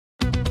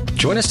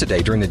Join us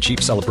today during the Jeep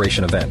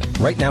Celebration event.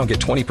 Right now, get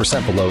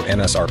 20% below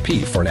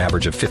MSRP for an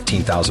average of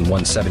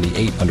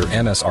 $15,178 under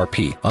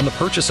MSRP on the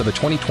purchase of a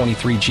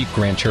 2023 Jeep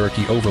Grand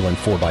Cherokee Overland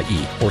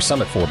 4xE or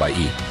Summit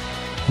 4xE.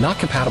 Not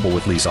compatible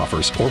with lease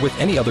offers or with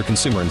any other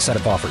consumer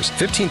incentive offers.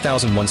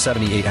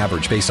 $15,178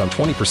 average based on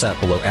 20%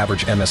 below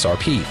average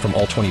MSRP from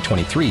all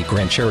 2023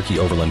 Grand Cherokee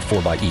Overland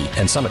 4xE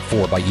and Summit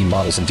 4xE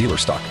models in dealer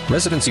stock.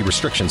 Residency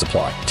restrictions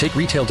apply. Take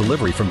retail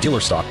delivery from dealer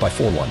stock by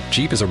 4/1.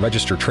 Jeep is a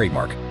registered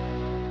trademark.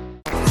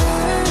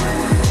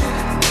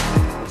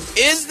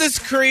 Is this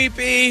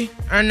creepy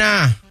or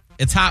nah?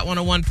 It's Hot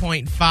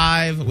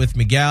 101.5 with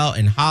Miguel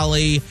and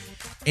Holly.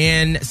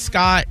 And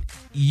Scott,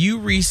 you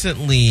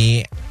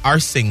recently are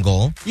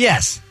single.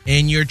 Yes.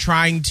 And you're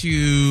trying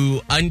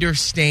to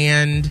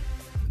understand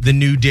the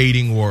new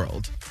dating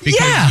world.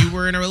 Because you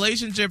were in a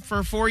relationship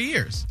for 4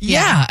 years.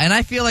 Yeah, and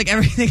I feel like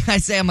everything I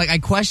say, I'm like, I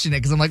question it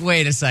because I'm like,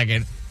 wait a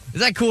second. Is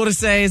that cool to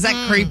say? Is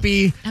that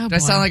creepy? Oh, Do I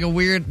sound like a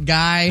weird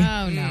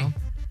guy? Oh, no.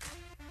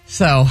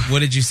 So, what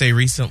did you say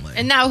recently?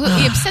 And now,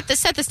 set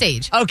the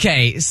stage.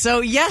 Okay, so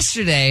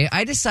yesterday,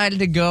 I decided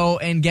to go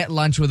and get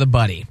lunch with a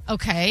buddy.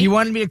 Okay. He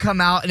wanted me to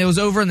come out, and it was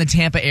over in the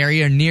Tampa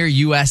area near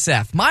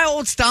USF. My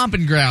old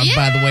stomping ground,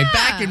 by the way,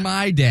 back in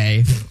my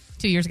day.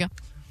 2 years ago.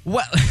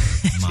 Well,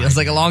 feels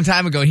like a long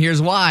time ago, and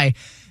here's why.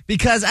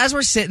 Because as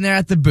we're sitting there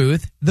at the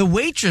booth, the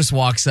waitress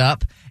walks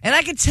up, and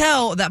I could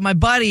tell that my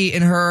buddy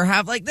and her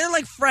have, they're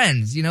like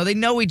friends. You know, they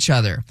know each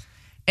other.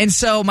 And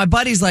so my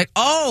buddy's like,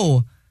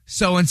 oh,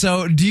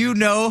 so-and-so, do you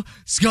know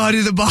Scotty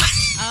the Body?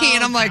 Oh,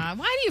 and I'm like,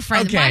 why do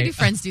friends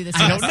do this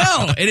to I us? don't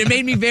know. And it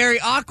made me very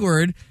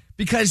awkward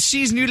because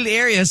she's new to the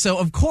area. So,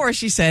 of course,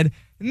 she said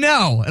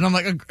no. And I'm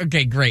like,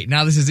 okay, great.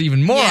 Now this is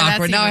even more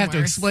awkward. Now I have to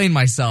explain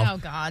myself. Oh,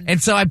 God.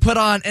 And so I put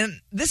on, and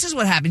this is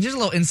what happened. Just a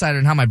little insider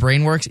on how my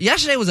brain works.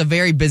 Yesterday was a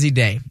very busy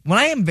day. When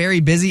I am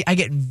very busy, I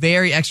get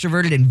very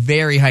extroverted and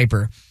very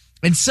hyper.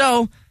 And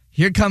so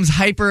here comes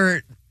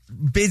hyper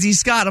busy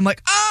Scott. I'm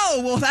like,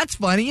 oh, well, that's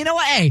funny. You know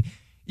what? Hey,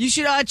 you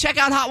should check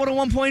out Hot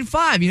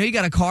 101.5. You know, you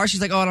got a car?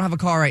 She's like, oh, I don't have a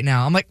car right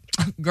now. I'm like,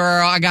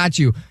 girl, I got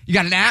you. You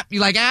got an app? You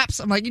like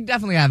apps? I'm like, you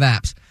definitely have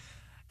apps.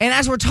 And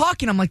as we're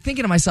talking, I'm like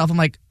thinking to myself, I'm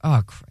like,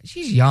 oh,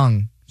 she's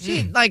young.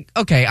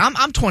 Okay,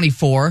 I'm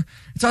 24. And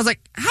so I was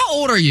like, how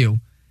old are you?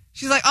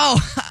 She's like, oh,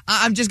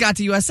 I just got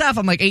to USF.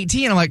 I'm like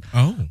 18. I'm like,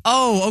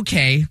 oh,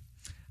 okay.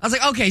 I was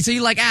like, okay, so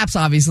you like apps,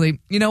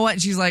 obviously. You know what?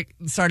 And she's like,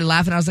 started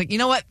laughing. I was like, you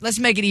know what? Let's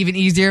make it even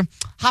easier.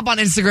 Hop on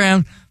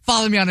Instagram.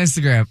 Follow me on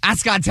Instagram, at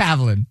Scott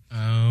Tavlin.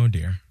 Oh,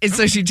 dear. And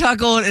so she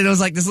chuckled, and it was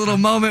like this little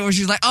moment where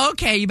she's like,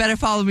 okay, you better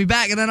follow me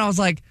back. And then I was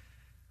like,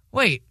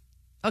 wait,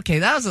 okay,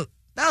 that was a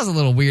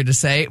little weird to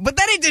say. But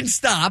then it didn't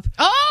stop.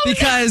 Oh,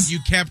 because you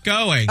kept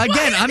going.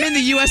 Again, I'm in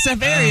the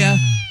USF area,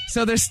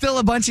 so there's still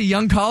a bunch of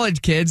young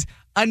college kids.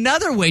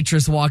 Another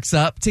waitress walks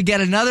up to get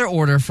another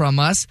order from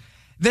us.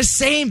 The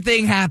same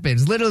thing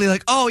happens. Literally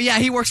like, oh, yeah,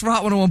 he works for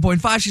Hot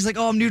 101.5. She's like,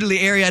 oh, I'm new to the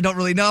area. I don't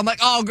really know. I'm like,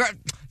 oh,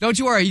 don't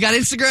you worry. You got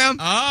Instagram?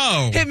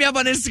 Oh. Hit me up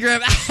on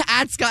Instagram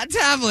at Scott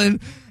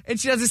Tavlin. And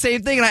she does the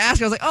same thing. And I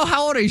asked her, I was like, oh,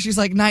 how old are you? She's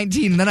like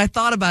 19. And then I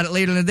thought about it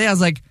later in the day. I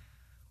was like,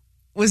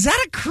 was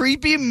that a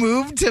creepy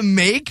move to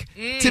make?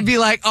 To be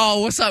like,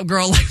 oh, what's up,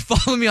 girl? Like,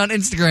 follow me on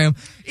Instagram.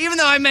 Even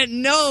though I meant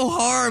no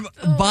harm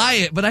by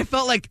it. But I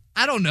felt like,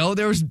 I don't know,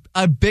 there was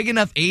a big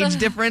enough age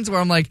difference where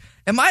I'm like,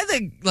 am I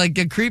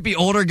a creepy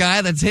older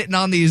guy that's hitting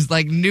on these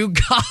new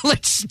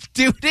college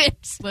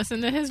students?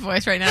 Listen to his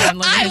voice right now. And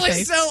look at his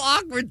face. So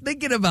awkward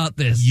thinking about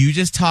this. You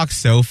just talk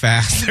so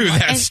fast through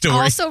that story.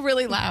 Also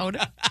really loud.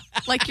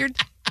 Like you're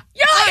like,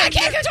 I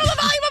can't control the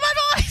volume of my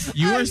voice.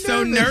 You were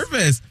so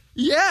nervous.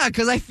 Yeah,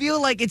 because I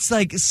feel like it's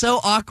so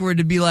awkward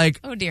to be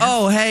like, oh, dear.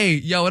 Oh, hey,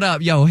 yo, what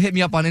up? Yo, hit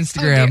me up on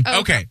Instagram. Oh,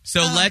 okay,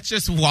 so let's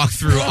just walk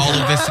through all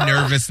of this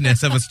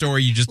nervousness of a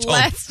story you just told.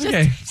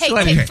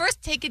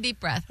 First take a deep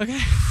breath.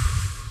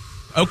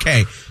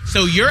 Okay,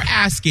 so you're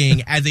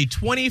asking, as a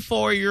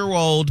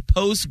 24-year-old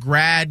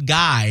post-grad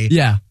guy,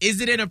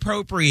 is it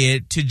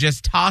inappropriate to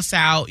just toss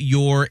out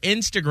your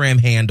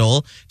Instagram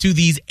handle to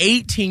these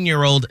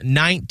 18-year-old,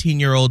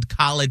 19-year-old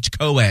college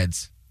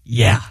co-eds?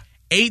 Yeah.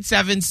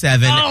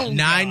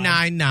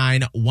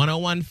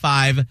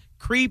 877-999-1015.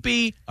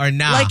 Creepy or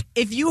not? Like,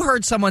 if you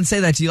heard someone say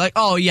that to you, like,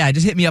 oh, yeah,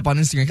 just hit me up on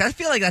Instagram. 'Cause I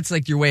feel like that's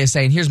your way of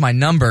saying, here's my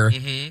number.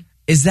 Mm-hmm.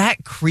 Is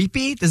that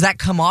creepy? Does that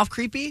come off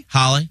creepy?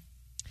 Holly?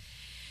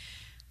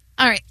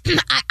 All right.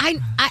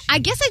 I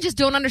guess I just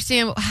don't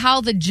understand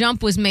how the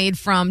jump was made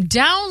from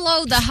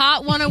download the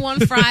Hot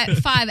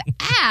 101.5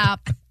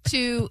 app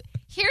to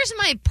here's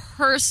my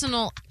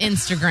personal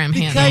Instagram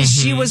handle. Because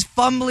she was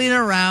fumbling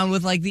around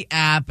with the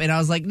app, and I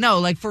was like,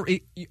 no, for an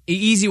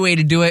easy way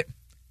to do it,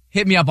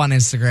 hit me up on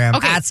Instagram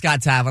at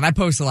Scott Tavlin. I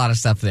post a lot of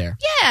stuff there.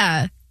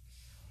 Yeah.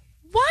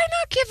 Why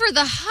not give her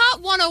the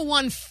Hot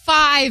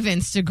 101.5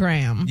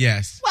 Instagram?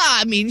 Yes. Well,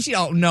 I mean, she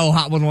don't know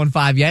Hot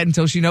 101.5 yet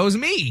until she knows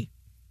me.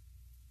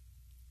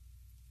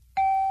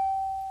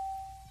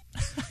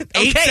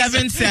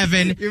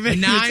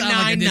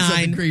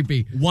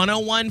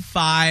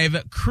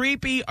 877-999-1015.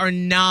 Creepy or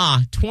nah?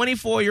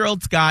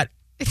 24-year-old Scott,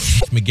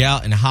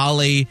 Miguel, and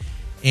Holly.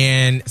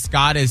 and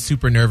Scott is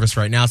super nervous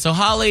right now. So,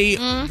 Holly,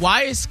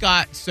 why is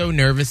Scott so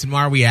nervous, and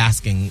why are we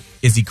asking,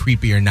 is he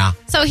creepy or not?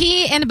 So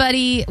he and a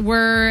buddy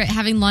were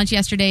having lunch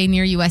yesterday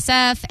near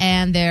USF,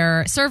 and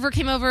their server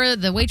came over,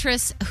 the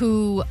waitress,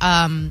 who,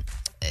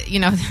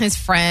 his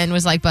friend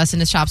was like busting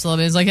his chops a little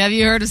bit. He was like, have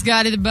you heard of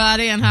Scotty the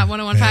Body on Hot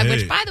 101.5?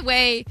 Which, by the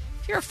way,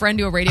 if you're a friend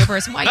to a radio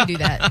person, why you do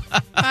that?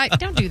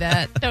 Don't do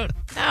that. Don't do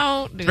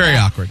that. Very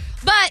awkward.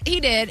 But he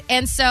did.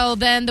 And so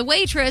then the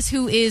waitress,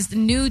 who is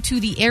new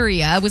to the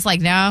area, was like,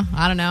 no,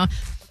 I don't know.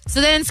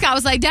 So then Scott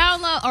was like,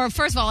 download, or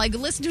first of all, like,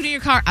 listen to it in your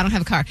car. I don't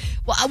have a car.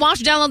 Well, why don't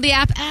you download the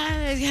app?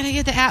 I gotta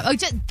get the app. Oh,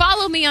 just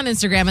follow me on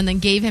Instagram, and then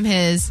gave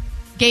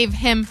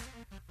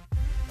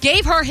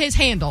her his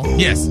handle.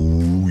 Yes.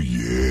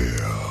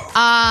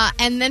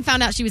 And then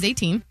found out she was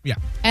 18. Yeah.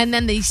 And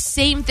then the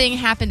same thing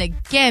happened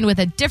again with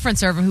a different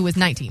server who was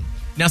 19.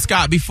 Now,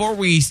 Scott, before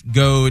we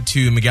go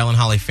to Miguel and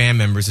Holly fan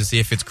members to see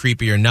if it's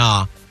creepy or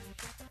not,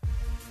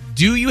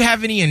 do you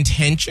have any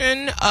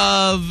intention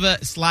of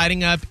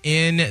sliding up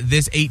in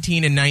this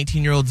 18 and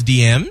 19-year-old's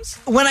DMs?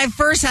 When I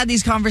first had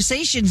these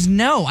conversations,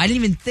 no. I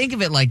didn't even think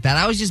of it like that.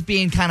 I was just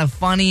being kind of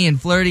funny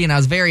and flirty, and I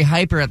was very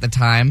hyper at the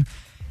time.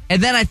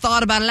 And then I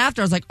thought about it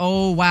after. I was like,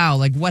 oh, wow.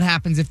 Like, what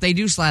happens if they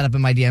do slide up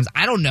in my DMs?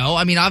 I don't know.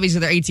 I mean,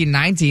 obviously, they're 18 and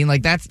 19.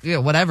 Like, that's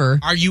whatever.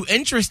 Are you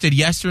interested,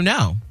 yes or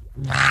no?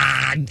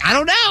 I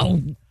don't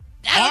know.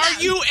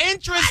 Are you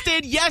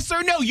interested, yes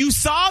or no? You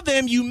saw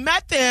them. You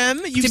met them.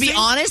 To be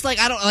honest, like,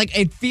 I don't,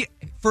 like,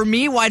 for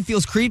me, why it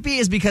feels creepy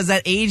is because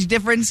that age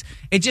difference,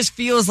 it just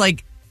feels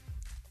like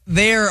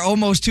they're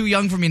almost too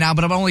young for me now,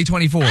 but I'm only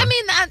 24. I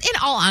mean,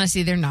 in all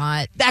honesty, they're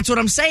not. That's what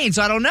I'm saying.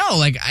 So I don't know.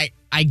 Like,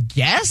 I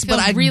guess, but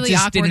I really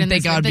just didn't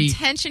think I would be. The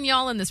tension,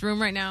 y'all, in this room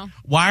right now.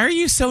 Why are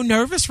you so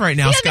nervous right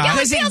now, Scott?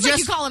 Because it feels like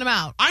you're calling him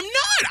out. I'm not.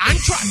 I'm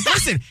trying.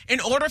 Listen, in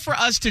order for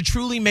us to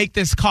truly make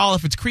this call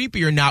if it's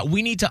creepy or not,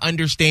 we need to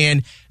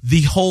understand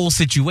the whole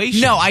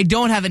situation. No, I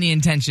don't have any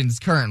intentions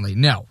currently.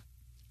 No.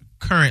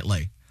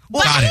 Currently.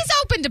 Well, he's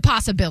open to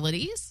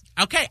possibilities.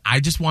 Okay, I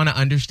just want to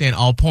understand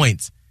all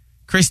points.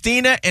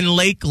 Christina in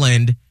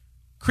Lakeland,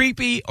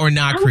 creepy or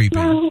not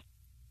creepy?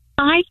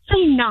 I'd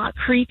say not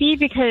creepy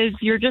because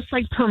you're just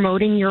like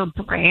promoting your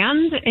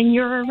brand and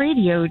you're a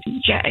radio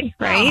DJ,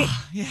 right?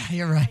 Oh, yeah,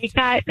 you're right. Like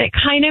that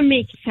kind of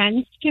makes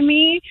sense to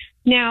me.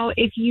 Now,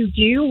 if you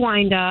do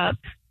wind up,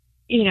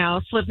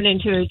 slipping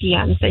into a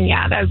DMs, then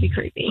yeah, that would be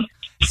creepy.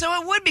 So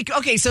it would be.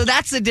 Okay, so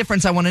that's the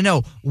difference I want to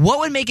know. What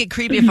would make it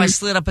creepy if I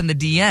slid up in the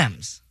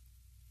DMs?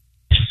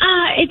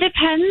 It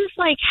depends,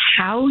 like,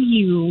 how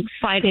you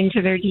slide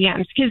into their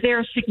DMs, because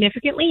they're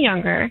significantly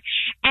younger.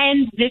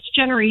 And this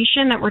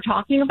generation that we're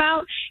talking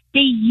about, they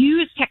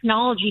use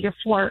technology to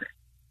flirt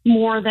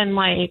more than,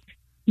 like,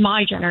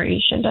 my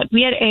generation did.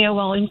 We had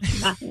AOL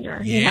Instant Messenger,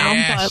 but,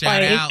 shout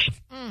like, out.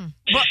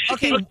 But,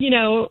 okay,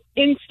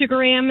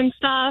 Instagram and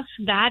stuff,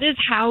 that is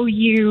how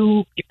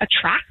you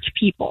attract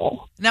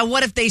people. Now,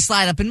 what if they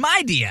slide up in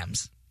my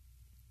DMs?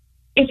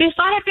 If they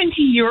slide up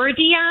into your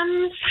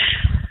DMs,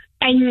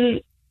 and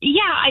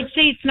yeah, I'd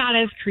say it's not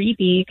as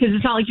creepy because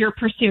it's not like you're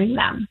pursuing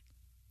them.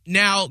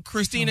 Now,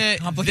 Christina,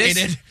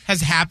 this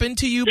has happened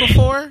to you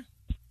before?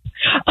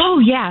 Oh,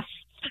 yes.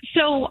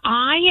 So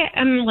I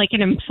am like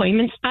an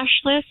employment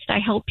specialist. I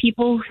help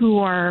people who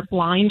are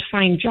blind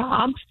find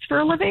jobs for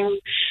a living.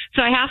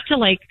 So I have to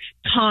like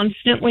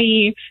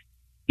constantly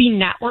be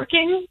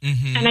networking.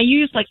 Mm-hmm. And I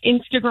use like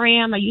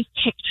Instagram. I use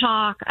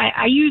TikTok.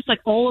 I use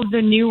like all of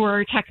the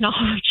newer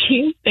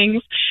technology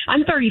things.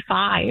 I'm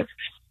 35.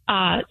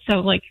 So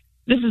like,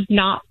 this is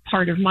not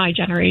part of my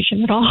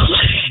generation at all.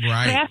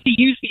 Right. I have to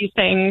use these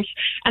things.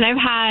 And I've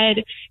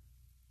had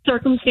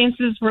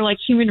circumstances where like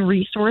human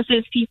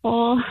resources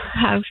people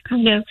have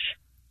kind of,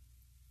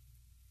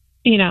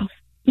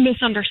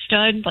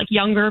 misunderstood, like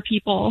younger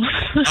people.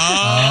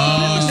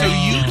 Oh, so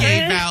you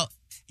gave out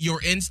your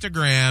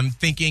Instagram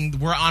thinking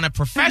we're on a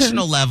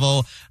professional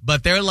level,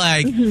 but they're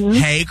like,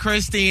 hey,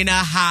 Christina,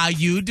 how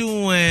you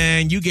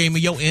doing? You gave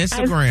me your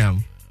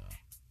Instagram.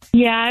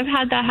 I've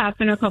had that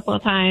happen a couple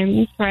of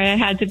times where I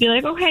had to be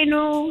like, okay,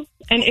 no.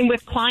 And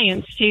with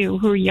clients, too,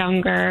 who are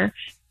younger,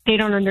 they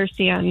don't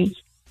understand.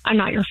 I'm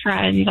not your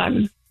friend.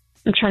 I'm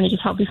trying to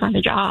just help you find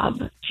a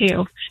job,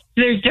 too.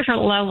 There's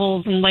different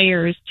levels and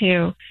layers,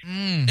 too.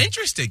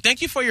 Interesting.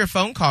 Thank you for your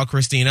phone call,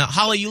 Christina.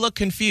 Holly, you look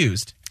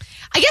confused.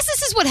 I guess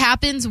this is what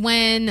happens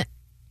when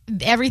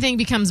everything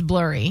becomes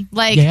blurry.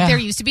 Like, there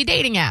used to be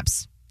dating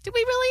apps. Did we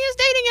really use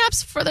dating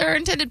apps for their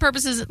intended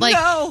purposes? Like,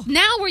 no.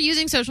 Now we're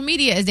using social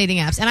media as dating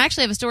apps. And I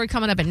actually have a story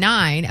coming up at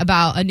 9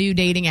 about a new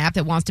dating app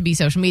that wants to be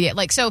social media.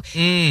 Like, so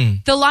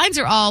the lines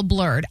are all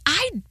blurred.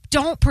 I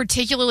don't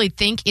particularly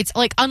think it's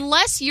like,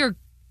 unless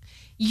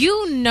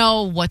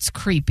what's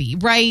creepy,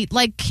 right?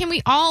 Like, can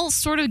we all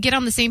sort of get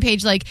on the same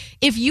page? Like,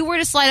 if you were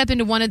to slide up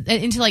into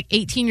like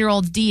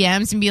 18-year-olds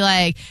DMs and be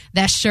like,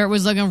 that shirt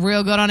was looking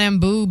real good on them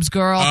boobs,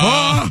 girl.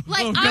 I'm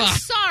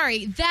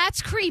sorry,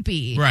 that's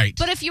creepy. Right.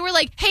 But if you were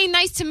like, hey,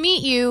 nice to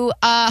meet you,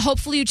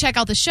 hopefully you check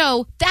out the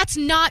show, that's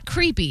not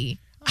creepy.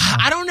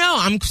 I don't know.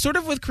 I'm sort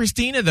of with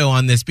Christina, though,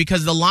 on this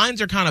because the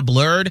lines are kind of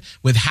blurred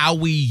with how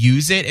we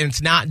use it. And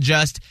it's not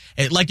just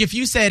like if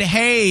you said,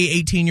 hey,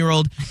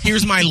 18-year-old,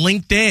 here's my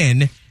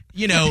LinkedIn.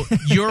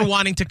 You're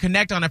wanting to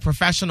connect on a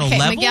professional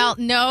level. Miguel,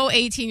 no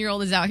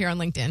 18-year-old is out here on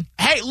LinkedIn.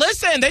 Hey,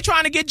 listen, they're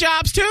trying to get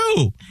jobs,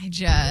 too.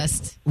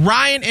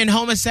 Ryan in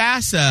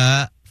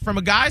Homosassa, from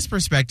a guy's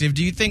perspective,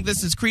 do you think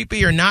this is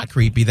creepy or not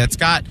creepy that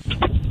Scott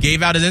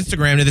gave out his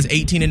Instagram to this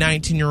 18 and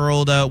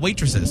 19-year-old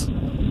waitresses?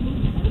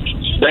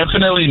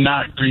 Definitely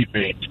not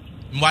creepy.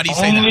 Why do you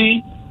say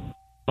that?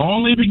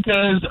 Only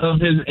because of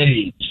his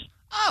age.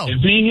 Oh.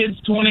 If he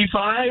hits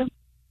 25,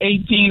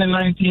 18 and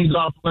 19 is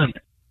off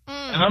limits.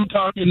 And I'm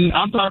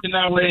talking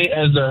that way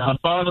as a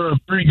father of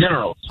 3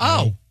 girls.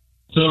 Oh.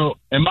 So,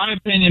 in my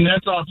opinion,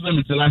 that's off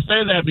limits. And I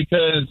say that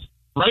because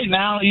right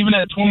now, even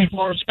at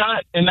 24,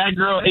 Scott and that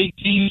girl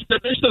 18,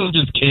 they're still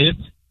just kids.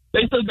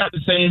 They still got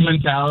the same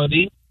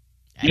mentality.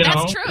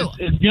 That's true.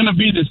 It's going to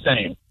be the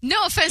same.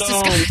 No offense to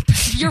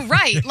Scott. You're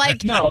right.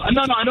 No,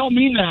 I don't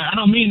mean that. I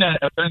don't mean that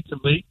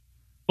offensively.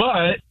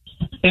 But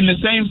in the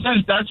same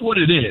sense, that's what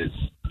it is.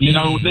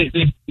 None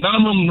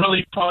of them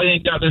really probably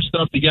ain't got their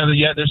stuff together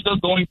yet. They're still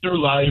going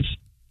through life.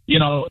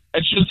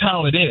 It's just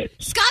how it is.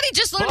 Scotty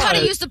just learned how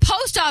to use the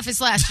post office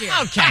last year.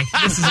 Okay.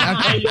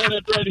 Yeah,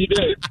 that's right, he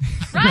did.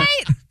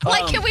 Right?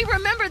 Can we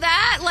remember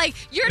that?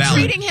 You're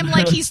treating him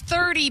like he's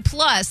 30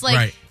 plus.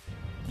 Right.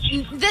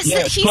 He's in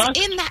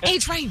that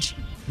age range.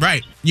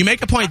 Right. You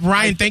make a point.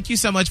 Ryan, thank you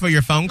so much for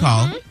your phone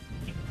call. Mm-hmm.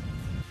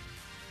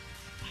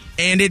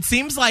 And it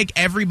seems like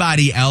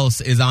everybody else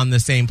is on the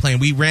same plane.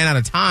 We ran out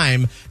of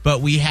time, but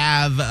we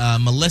have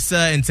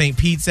Melissa in St.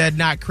 Pete said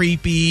not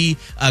creepy.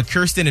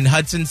 Kirsten in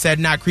Hudson said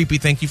not creepy.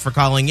 Thank you for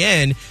calling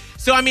in.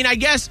 So, I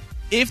guess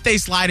if they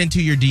slide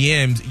into your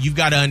DMs, you've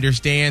got to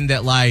understand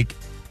that,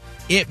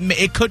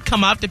 it could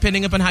come up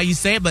depending upon how you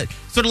say it, but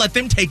sort of let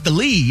them take the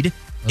lead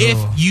if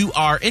you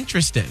are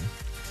interested.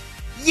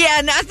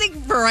 Yeah, no, I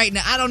think for right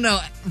now, I don't know.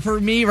 For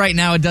me right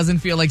now, it doesn't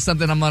feel like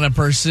something I'm going to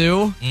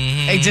pursue.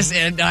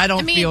 Mm-hmm. I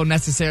don't feel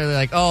necessarily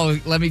like,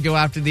 let me go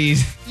after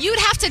these. You'd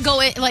have to go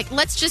in,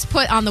 let's just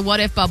put on the what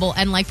if bubble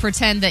and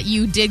pretend that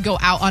you did go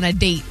out on a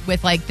date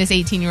with this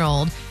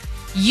 18-year-old.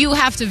 You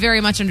have to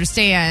very much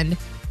understand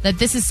that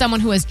this is someone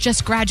who has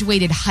just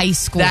graduated high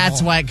school.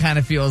 That's why it kind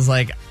of feels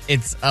like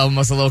it's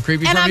almost a little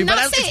creepy for me. But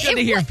it's good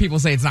to hear people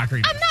say it's not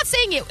creepy. I'm not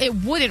saying it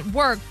wouldn't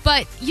work,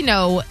 but,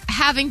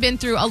 having been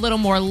through a little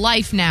more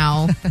life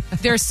now,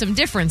 there's some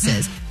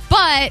differences.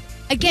 But,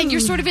 again, you're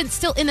sort of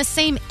still in the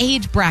same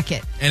age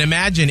bracket. And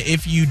imagine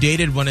if you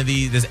dated one of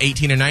this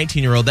 18 or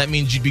 19-year-old, that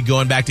means you'd be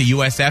going back to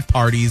USF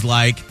parties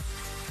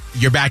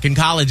you're back in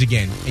college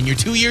again, and you're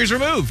 2 years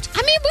removed.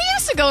 We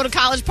used to go to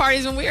college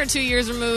parties when we were 2 years removed.